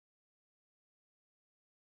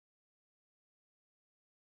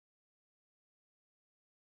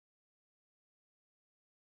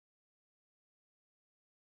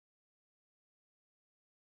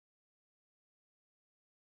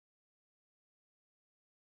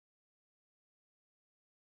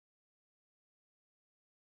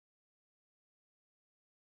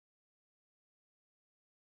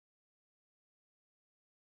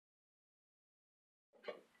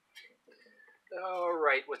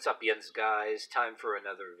Alright, what's up, yins guys? Time for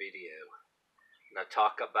another video. I'm going to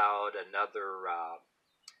talk about another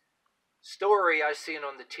story I seen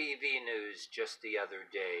on the TV news just the other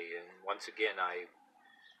day. And once again, I've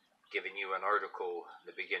given you an article in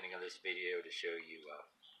the beginning of this video to show you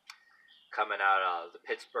coming out of the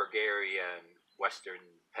Pittsburgh area in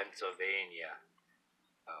western Pennsylvania.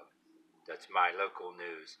 That's my local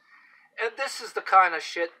news. And this is the kind of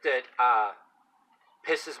shit that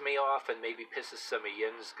pisses me off and maybe pisses some of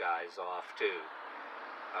yins guys off too.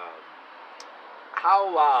 How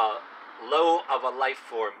low of a life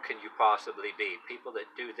form can you possibly be? People that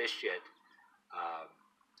do this shit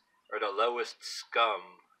are the lowest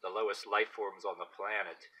scum, the lowest life forms on the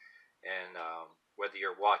planet. And whether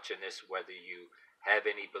you're watching this, whether you have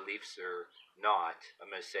any beliefs or not, I'm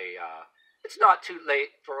going to say it's not too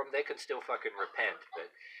late for them. They can still fucking repent. But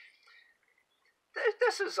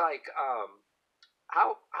this is like,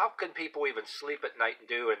 how can people even sleep at night and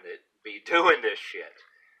be doing this shit?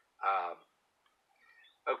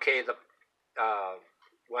 Okay, the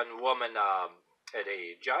one woman at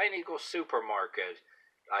a Giant Eagle supermarket,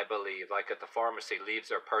 I believe, like at the pharmacy, leaves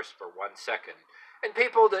her purse for 1 second. And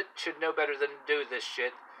people that should know better than do this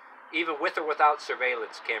shit, even with or without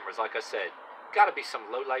surveillance cameras, like I said, gotta be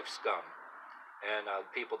some low-life scum. And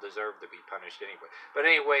people deserve to be punished anyway. But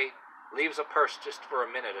anyway, leaves a purse just for a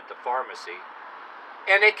minute at the pharmacy.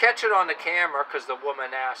 And they catch it on the camera because the woman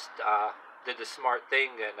did the smart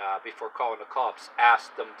thing and before calling the cops,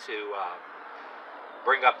 asked them to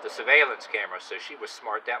bring up the surveillance camera. So she was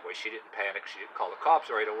smart that way. She didn't panic. She didn't call the cops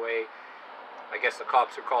right away. I guess the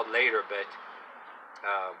cops were called later, but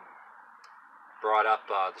brought up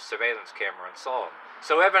the surveillance camera and saw him.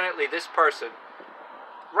 So evidently this person,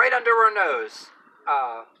 right under her nose,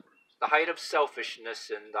 the height of selfishness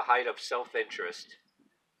and the height of self-interest,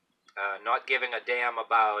 not giving a damn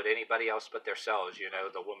about anybody else but themselves. You know,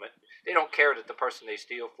 the woman, they don't care that the person they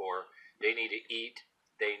steal for, they need to eat,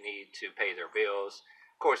 they need to pay their bills.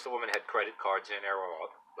 Of course, the woman had credit cards in there,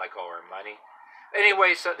 like all her money.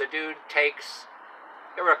 Anyway, so the dude takes,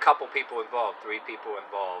 there were a couple people involved, 3 people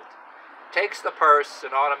involved, takes the purse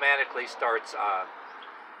and automatically starts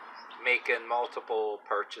making multiple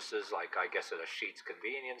purchases, like I guess at a Sheetz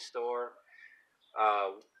convenience store.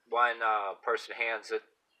 One person hands it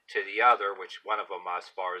to the other, which one of them,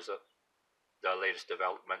 as far as the latest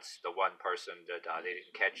developments, the one person that they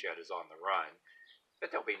didn't catch yet is on the run.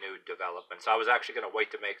 But there'll be new developments. I was actually going to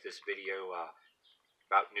wait to make this video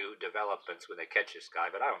about new developments when they catch this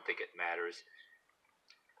guy, but I don't think it matters.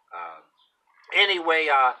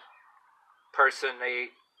 Anyway, person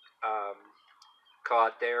they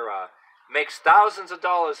caught there makes thousands of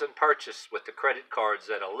dollars in purchase with the credit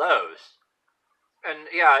cards at a Lowe's.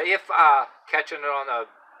 And yeah, if catching it on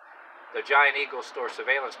the Giant Eagle store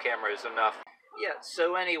surveillance camera is enough. Yeah,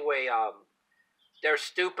 so anyway, they're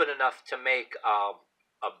stupid enough to make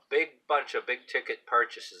a big bunch of big ticket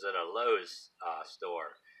purchases at a Lowe's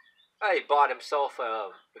store. He bought himself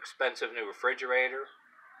an expensive new refrigerator,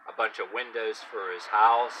 a bunch of windows for his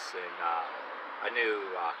house, and a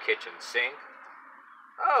new kitchen sink.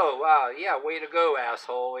 Oh, wow, yeah, way to go,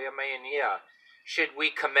 asshole. I mean, yeah, should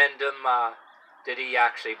we commend him that he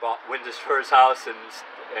actually bought windows for his house and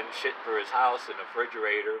shit for his house and a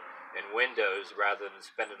refrigerator and windows rather than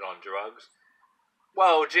spend it on drugs?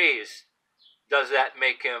 Well, geez, does that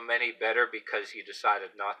make him any better because he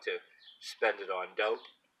decided not to spend it on dope?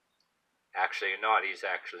 Actually not. He's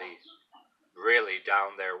actually really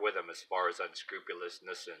down there with him as far as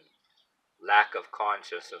unscrupulousness and lack of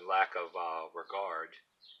conscience and lack of regard.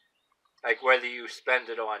 Like whether you spend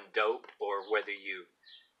it on dope or whether you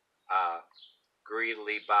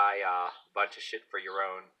greedily buy a bunch of shit for your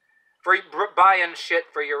own, buying shit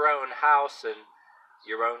for your own house and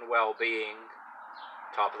your own well-being,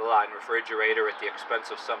 top of the line refrigerator at the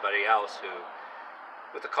expense of somebody else who,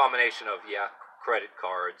 with a combination of, yeah, credit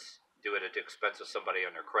cards, do it at the expense of somebody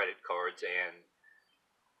on their credit cards and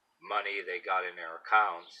money they got in their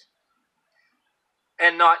accounts,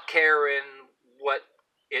 and not caring what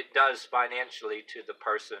it does financially to the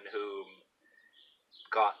person who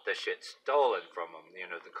got the shit stolen from them, you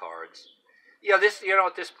know, the cards. Yeah, this, you know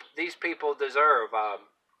what these people deserve?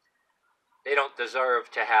 They don't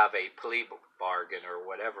deserve to have a plea bargain or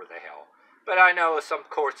whatever the hell. But I know some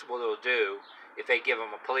courts will do if they give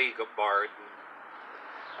them a plea bargain.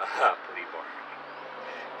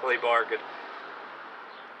 Plea bargain.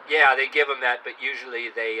 Yeah, they give them that, but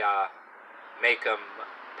usually they make them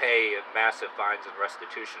pay massive fines and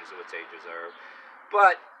restitutions, which they deserve.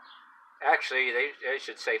 But actually, they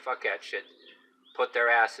should say, fuck that shit, put their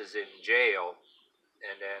asses in jail,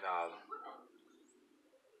 and then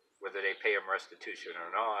whether they pay them restitution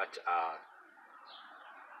or not,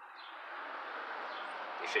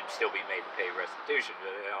 they should still be made to pay restitution.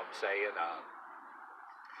 You know what I'm saying?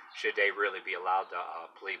 Should they really be allowed to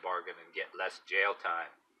plea bargain and get less jail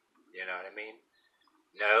time? You know what I mean?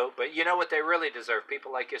 No, but you know what they really deserve?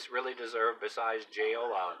 People like us really deserve, besides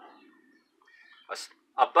jail,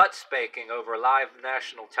 a butt spanking over live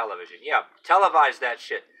national television. Yeah, televise that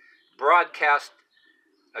shit. Broadcast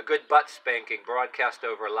a good butt spanking broadcast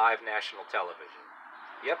over live national television.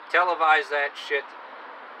 Yep, televise that shit.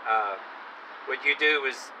 What you do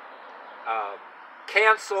is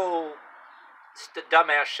cancel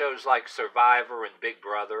dumbass shows like Survivor and Big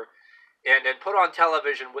Brother, and then put on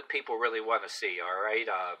television what people really want to see. All right,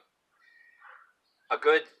 a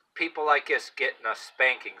good people like us getting a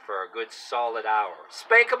spanking for a good solid hour.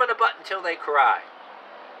 Spank them in the butt until they cry,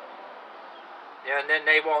 and then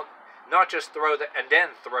they won't not just throw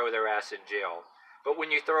their ass in jail, but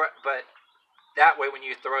that way when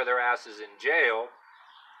you throw their asses in jail,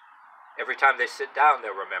 every time they sit down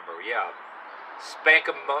they'll remember. Yeah, spank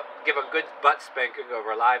them, give a good butt spanking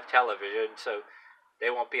over live television, so they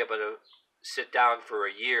won't be able to sit down for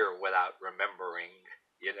a year without remembering.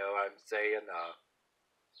 You know what I'm saying?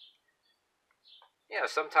 Yeah,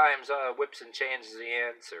 sometimes whips and chains is the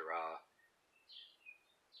answer.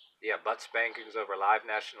 Yeah, butt spankings over live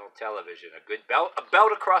national television. A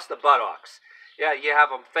belt across the buttocks. Yeah, you have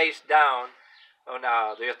them face down. Oh,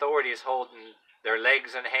 no, the authorities holding their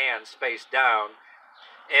legs and hands face down,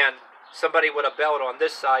 and somebody with a belt on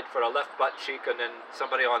this side for the left butt cheek, and then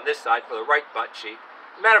somebody on this side for the right butt cheek.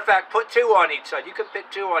 Matter of fact, put two on each side. You can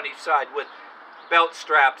pick two on each side with belt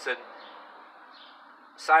straps and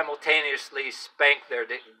simultaneously spank their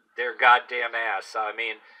goddamn ass. I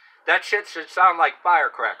mean, that shit should sound like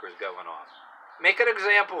firecrackers going off. Make an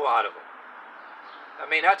example out of them. I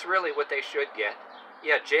mean, that's really what they should get.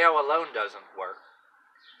 Yeah, jail alone doesn't work.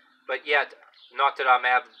 But yet, not that I'm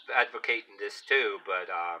advocating this too, but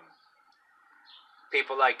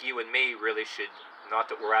people like you and me really should, not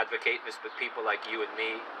that we're advocating this, but people like you and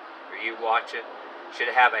me, or you watching,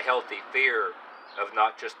 should have a healthy fear of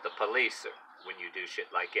not just the police when you do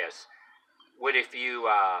shit like this. What if you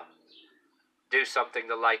do something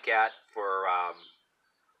like that for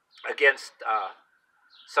against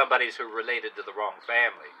somebody's who related to the wrong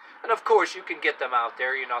family? And of course, you can get them out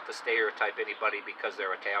there. You're not to stereotype anybody because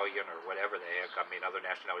they're Italian or whatever the heck. I mean, other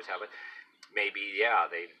nationalities have it. Maybe,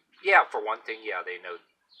 for one thing, they know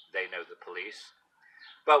the police.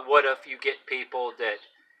 But what if you get people that,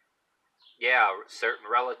 certain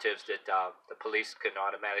relatives that the police can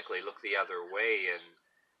automatically look the other way and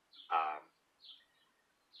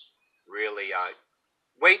really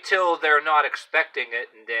wait till they're not expecting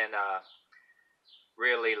it, and then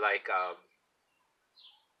really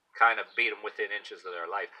kind of beat them within inches of their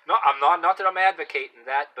life. No, I'm not that I'm advocating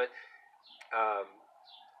that, but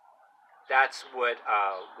that's what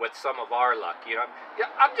some of our luck. You know,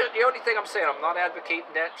 I'm just, the only thing I'm saying, I'm not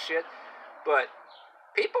advocating that shit, but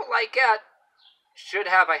people like that should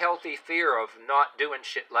have a healthy fear of not doing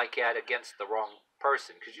shit like that against the wrong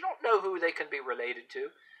person, because you don't know who they can be related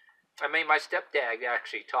to. I mean, my stepdad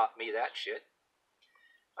actually taught me that shit.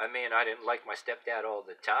 I mean, I didn't like my stepdad all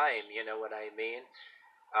the time, you know what I mean?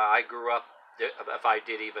 I grew up, if I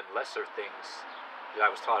did even lesser things, I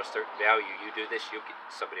was taught a certain value. You do this,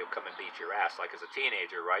 somebody will come and beat your ass, like as a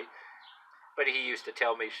teenager, right? But he used to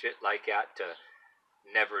tell me shit like that to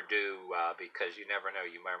never do, because you never know.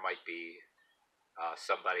 There might be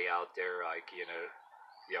somebody out there, like,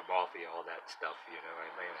 mafia, all that stuff, you know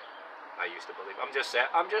what I mean? I used to believe. I'm just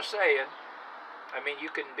saying. I mean, you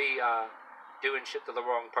can be doing shit to the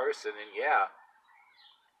wrong person, and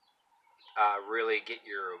really get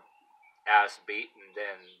your ass beat, and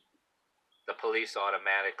then the police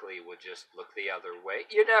automatically would just look the other way.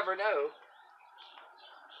 You never know.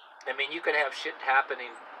 I mean, you can have shit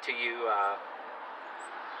happening to you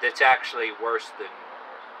that's actually worse than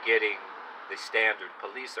getting the standard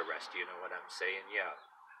police arrest. You know what I'm saying? Yeah.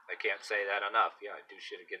 I can't say that enough. Yeah, I do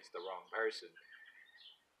shit against the wrong person.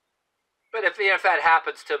 But if that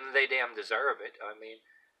happens to them, they damn deserve it. I mean,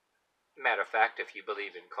 matter of fact, if you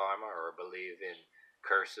believe in karma or believe in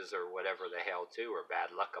curses or whatever the hell too, or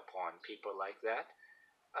bad luck upon people like that,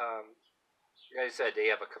 like I said,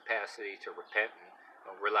 they have a capacity to repent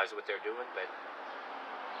and realize what they're doing. But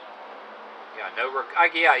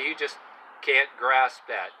you just can't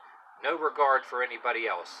grasp that. No regard for anybody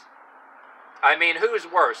else. I mean, who's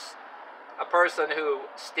worse? A person who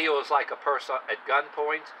steals like a person at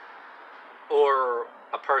gunpoint, or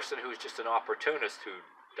a person who's just an opportunist who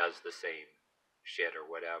does the same shit or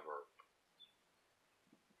whatever?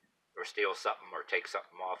 or steal something or take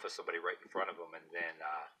something off of somebody right in front of them, and then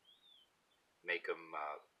make them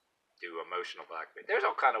do emotional blackmail. There's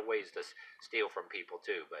all kind of ways to steal from people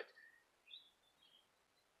too, but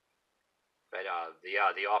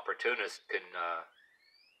the opportunist can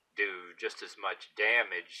do just as much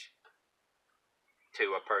damage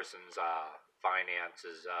to a person's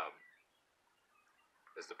finances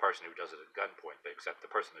as the person who does it at gunpoint. But except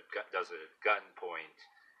the person who does it at gunpoint,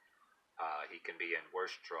 he can be in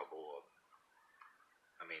worse trouble.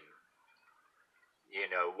 I mean,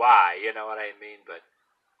 you know why? You know what I mean? But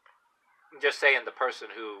I'm just saying, the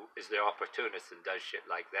person who is the opportunist and does shit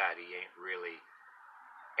like that, he ain't really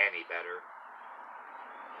any better.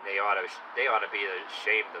 They ought to be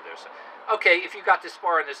ashamed of themselves. Okay, if you got this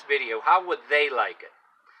far in this video, how would they like it?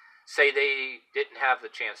 Say they didn't have the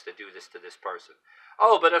chance to do this to this person.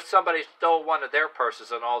 Oh, but if somebody stole one of their purses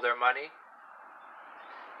and all their money,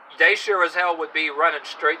 they sure as hell would be running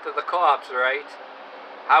straight to the cops, right?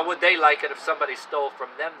 How would they like it if somebody stole from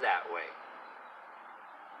them that way?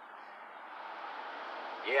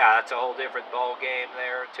 Yeah, that's a whole different ball game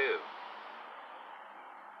there too.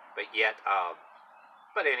 But yet,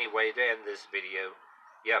 but anyway, to end this video,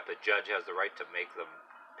 yep, a judge has the right to make them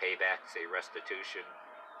pay back, say, restitution,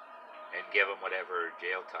 and give them whatever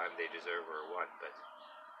jail time they deserve or want. But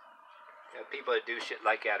people that do shit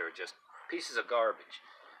like that are just pieces of garbage.